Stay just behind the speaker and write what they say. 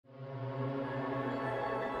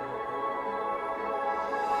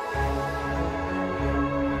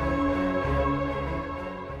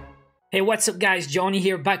Hey, what's up guys, Johnny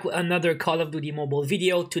here, back with another Call of Duty Mobile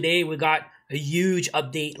video. Today we got a huge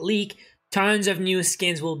update leak. Tons of new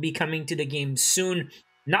skins will be coming to the game soon.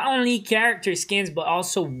 Not only character skins, but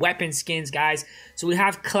also weapon skins, guys. So we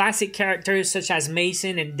have classic characters such as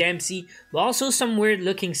Mason and Dempsey, but also some weird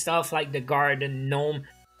looking stuff like the guard and gnome.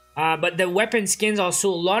 But the weapon skins, also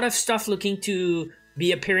a lot of stuff looking to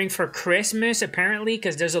be appearing for Christmas apparently,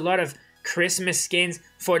 because there's a lot of Christmas skins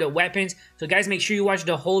for the weapons. So guys, make sure you watch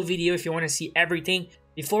the whole video if you want to see everything.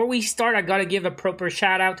 Before we start, I gotta give a proper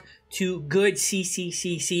shout out to Good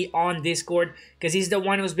CCCC on Discord, because he's the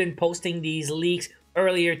one who's been posting these leaks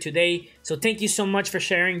earlier today. So thank you so much for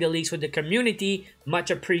sharing the leaks with the community,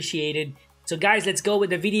 much appreciated. So guys, let's go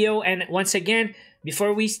with the video. And once again,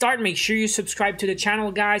 before we start, make sure you subscribe to the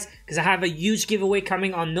channel, guys, because I have a huge giveaway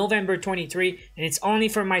coming on November 23, and it's only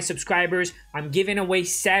for my subscribers. I'm giving away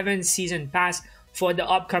 7 season pass for the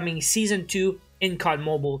upcoming season 2 in COD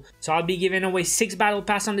Mobile. So I'll be giving away 6 battle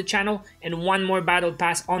pass on the channel and 1 more battle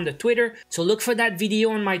pass on the Twitter. So look for that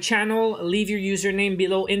video on my channel. Leave your username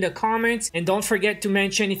below in the comments, and don't forget to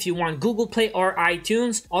mention if you want Google Play or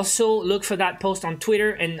iTunes. Also look for that post on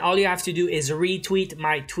Twitter, and all you have to do is retweet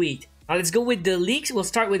my tweet. Now let's go with the leaks. We'll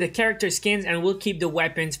start with the character skins and we'll keep the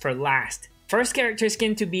weapons for last. First character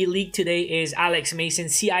skin to be leaked today is Alex Mason,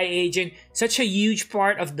 CIA agent. Such a huge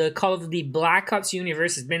part of the Call of Duty Black Ops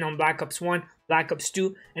universe. Has been on Black Ops 1, Black Ops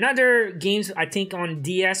 2, and other games, I think on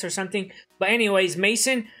DS or something. But anyways,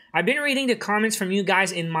 Mason, I've been reading the comments from you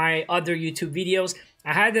guys in my other YouTube videos.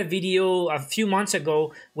 I had a video a few months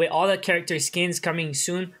ago with all the character skins coming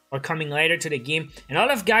soon or coming later to the game. And a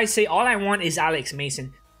lot of guys say, all I want is Alex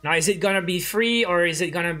Mason. Now, is it gonna be free or is it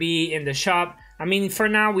gonna be in the shop? I mean, for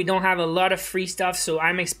now, we don't have a lot of free stuff, so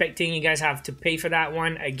I'm expecting you guys have to pay for that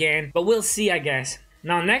one again. But we'll see, I guess.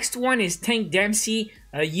 Now, next one is Tank Dempsey,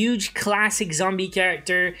 a huge classic zombie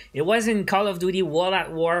character. It was in Call of Duty World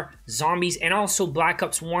at War zombies and also Black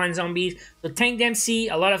Ops 1 zombies. So Tank Dempsey,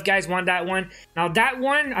 a lot of guys want that one. Now that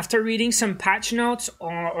one, after reading some patch notes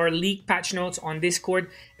or leaked patch notes on Discord,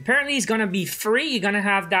 apparently it's gonna be free. You're gonna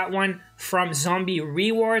have that one from zombie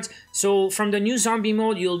rewards. So from the new zombie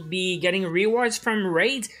mode, you'll be getting rewards from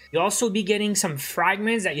raids. You'll also be getting some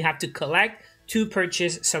fragments that you have to collect to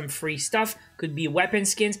purchase some free stuff. Could be weapon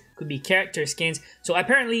skins, could be character skins. So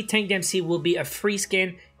apparently Tank Dempsey will be a free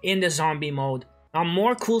skin in the zombie mode. Now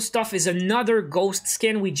more cool stuff is another ghost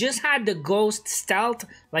skin. We just had the ghost stealth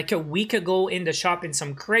like a week ago in the shop in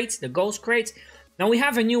some crates, the ghost crates. Now we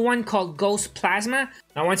have a new one called Ghost Plasma.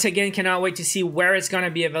 Now once again, cannot wait to see where it's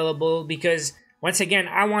gonna be available, because once again,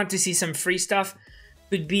 I want to see some free stuff.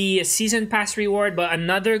 Could be a season pass reward, but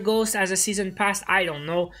another ghost as a season pass, I don't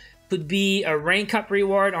know. Could be a rank up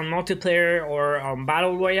reward on multiplayer or on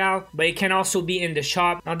battle royale, but it can also be in the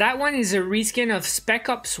shop. Now that one is a reskin of Spec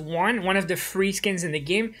Ops 1, one of the free skins in the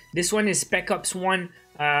game. This one is Spec Ops 1,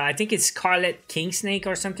 I think it's Scarlet Kingsnake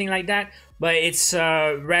or something like that, but it's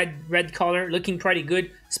red color, looking pretty good.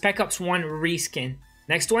 Spec Ops 1 reskin.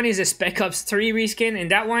 Next one is a Spec Ops 3 reskin, and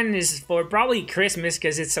that one is for probably Christmas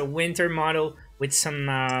because it's a winter model with some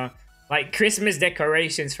like Christmas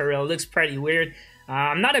decorations for real. It looks pretty weird.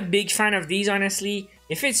 I'm not a big fan of these, honestly.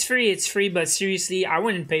 If it's free, it's free, but seriously, I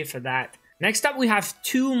wouldn't pay for that. Next up, we have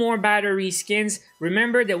 2 more battery skins.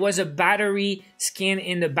 Remember, there was a battery skin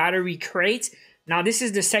in the battery crate. Now, this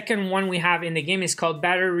is the second one we have in the game. It's called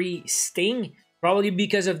Battery Sting. Probably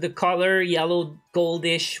because of the color, yellow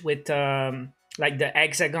goldish with like the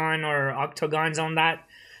hexagon or octagons on that.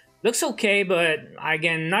 Looks okay, but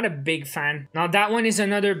again, not a big fan. Now that one is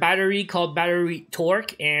another battery called Battery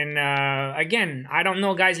Torque. And again, I don't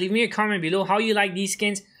know, guys. Leave me a comment below how you like these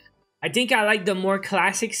skins. I think I like the more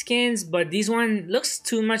classic skins, but this one looks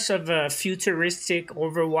too much of a futuristic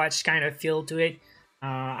Overwatch kind of feel to it.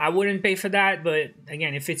 I wouldn't pay for that, but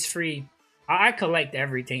again, if it's free, I collect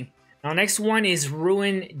everything. Now next one is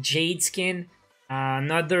Ruined Jade skin.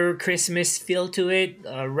 Another Christmas feel to it.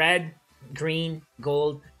 Red, green,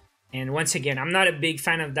 gold. And once again, I'm not a big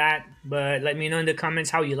fan of that, but let me know in the comments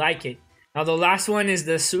how you like it. Now the last one is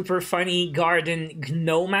the super funny Garden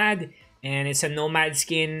Nomad, and it's a Nomad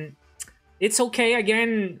skin. It's okay,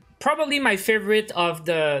 again, probably my favorite of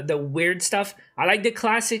the weird stuff. I like the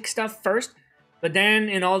classic stuff first, but then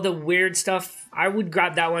in all the weird stuff, I would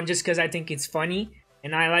grab that one just because I think it's funny,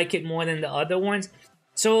 and I like it more than the other ones.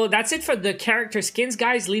 So that's it for the character skins,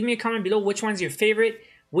 guys. Leave me a comment below which one's your favorite.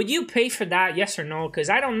 Would you pay for that, yes or no? Because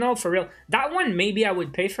I don't know for real. That one, maybe I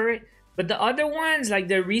would pay for it. But the other ones, like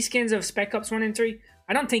the reskins of Spec Ops 1 and 3,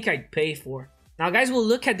 I don't think I'd pay for. Now, guys, we'll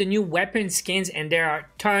look at the new weapon skins. And there are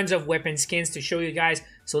tons of weapon skins to show you guys.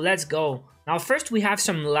 So let's go. Now, first, we have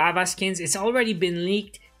some lava skins. It's already been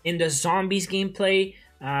leaked. in the zombies gameplay,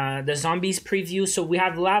 the zombies preview. So we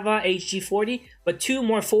have Lava HG40, but 2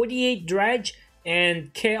 more 48 Dredge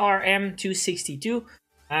and KRM 262.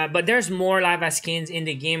 But there's more lava skins in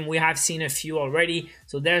the game. We have seen a few already,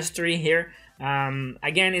 so there's 3 here.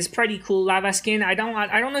 Again, it's pretty cool lava skin. I don't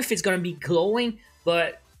know if it's gonna be glowing,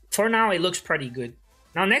 but for now it looks pretty good.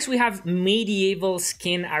 Now next we have medieval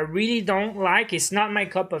skin. I really don't like. It's not my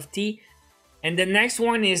cup of tea. And the next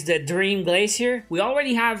one is the Dream Glacier. We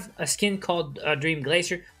already have a skin called Dream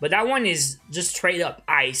Glacier, but that one is just straight up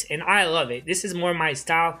ice, and I love it. This is more my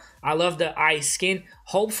style. I love the ice skin.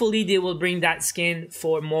 Hopefully they will bring that skin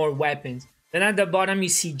for more weapons. Then at the bottom you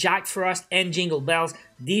see Jack Frost and Jingle Bells.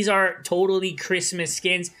 These are totally Christmas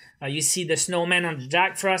skins. You see the snowman on the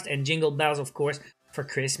Jack Frost and Jingle Bells, of course, for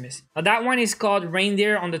Christmas. Now that one is called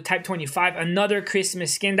Reindeer on the Type 25, another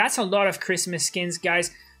Christmas skin. That's a lot of Christmas skins,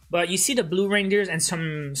 guys. But you see the blue reindeers and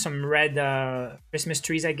some red Christmas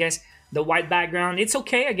trees, I guess. The white background, it's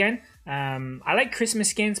okay again. I like Christmas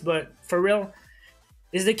skins, but for real,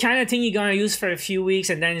 it's the kind of thing you're gonna use for a few weeks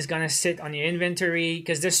and then it's gonna sit on your inventory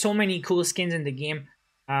because there's so many cool skins in the game.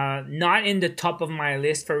 Not in the top of my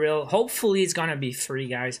list for real. Hopefully it's gonna be free,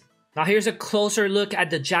 guys. Now here's a closer look at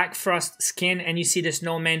the Jack Frost skin, and you see the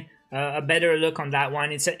snowman. A better look on that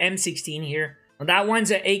one. It's an M16 here. That one's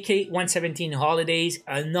an AK-117 Holidays,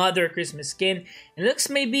 another Christmas skin. It looks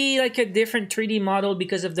maybe like a different 3D model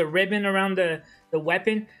because of the ribbon around the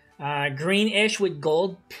weapon. Greenish with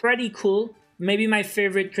gold, pretty cool. Maybe my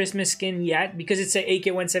favorite Christmas skin yet because it's an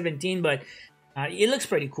AK-117, but it looks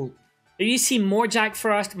pretty cool. Here you see more Jack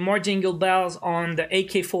Frost, more Jingle Bells on the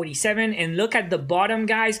AK-47, and look at the bottom,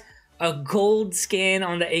 guys. A gold skin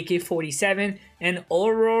on the AK-47 and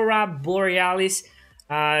Aurora Borealis.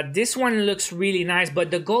 This one looks really nice,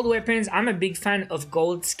 but the gold weapons, I'm a big fan of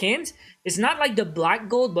gold skins. It's not like the black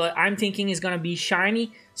gold, but I'm thinking it's gonna be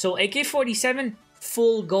shiny. So AK-47,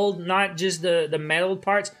 full gold, not just the metal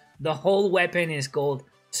parts. The whole weapon is gold.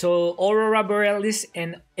 So Aurora Borealis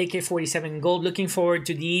and AK-47 gold. Looking forward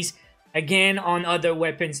to these again on other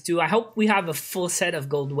weapons too. I hope we have a full set of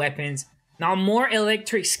gold weapons. Now more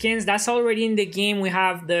electric skins, that's already in the game. We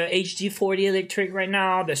have the HG40 electric right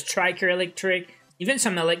now, the Striker electric, even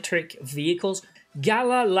some electric vehicles.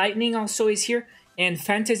 Gala Lightning also is here, and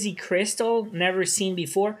Fantasy Crystal, never seen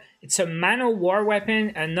before. It's a Man of War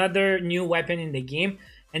weapon, another new weapon in the game,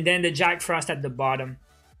 and then the Jack Frost at the bottom.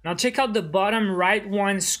 Now check out the bottom right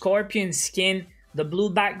one, Scorpion skin, the blue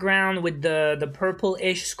background with the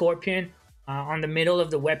purple-ish Scorpion on the middle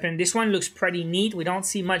of the weapon. This one looks pretty neat. We don't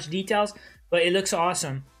see much details, but it looks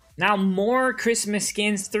awesome. Now more Christmas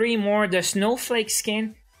skins, 3 more, the Snowflake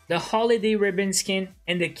skin, the Holiday Ribbon skin,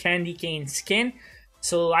 and the Candy Cane skin.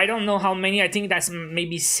 So I don't know how many. I think that's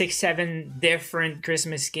maybe 6-7 different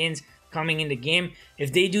Christmas skins coming in the game.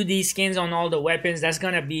 If they do these skins on all the weapons, that's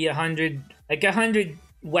gonna be 100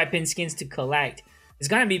 weapon skins to collect. It's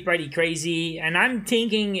gonna be pretty crazy, and I'm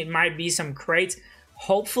thinking it might be some crates.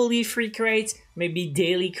 Hopefully free crates, maybe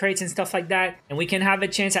daily crates and stuff like that, and we can have a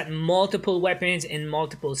chance at multiple weapons and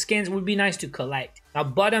multiple skins. Would be nice to collect. Now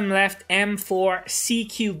bottom left, M4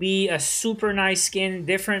 CQB, a super nice skin,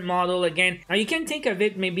 different model again. Now you can think of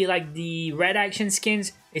it maybe like the Red Action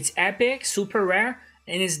skins. It's epic, super rare,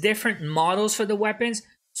 and it's different models for the weapons.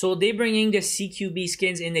 So they're bringing the CQB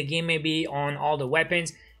skins in the game maybe on all the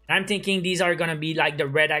weapons. And I'm thinking these are gonna be like the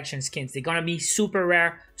Red Action skins. They're gonna be super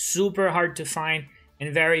rare, super hard to find,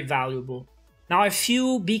 and very valuable. Now a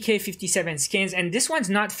few BK57 skins, and this one's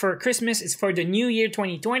not for Christmas, it's for the new year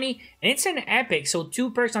 2020, and it's an epic, so 2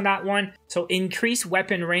 perks on that one, so increased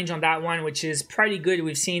weapon range on that one, which is pretty good.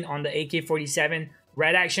 We've seen on the AK-47,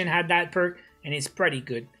 Red Action had that perk, and it's pretty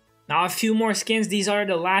good. Now a few more skins, these are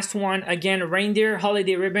the last one, again Reindeer,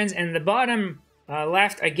 Holiday Ribbons, and the bottom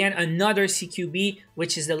left, again another CQB,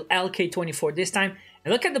 which is the LK24 this time.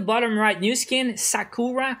 And look at the bottom right, new skin,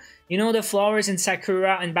 Sakura. You know the flowers in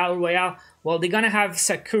Sakura and Battle Royale? Well, they're gonna have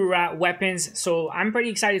Sakura weapons, so I'm pretty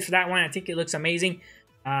excited for that one. I think it looks amazing.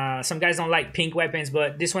 Some guys don't like pink weapons,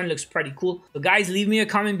 but this one looks pretty cool. So guys, leave me a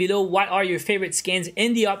comment below. What are your favorite skins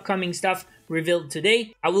in the upcoming stuff revealed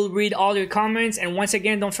today? I will read all your comments, and once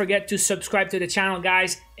again, don't forget to subscribe to the channel,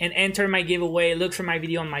 guys, and enter my giveaway. Look for my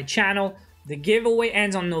video on my channel. The giveaway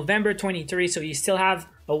ends on November 23, so you still have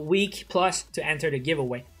a week plus to enter the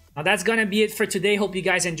giveaway. Now that's gonna be it for today. Hope you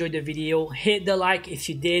guys enjoyed the video. Hit the like if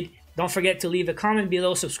you did. Don't forget to leave a comment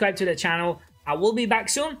below, subscribe to the channel. I will be back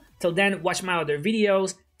soon. Till then, watch my other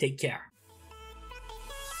videos. Take care.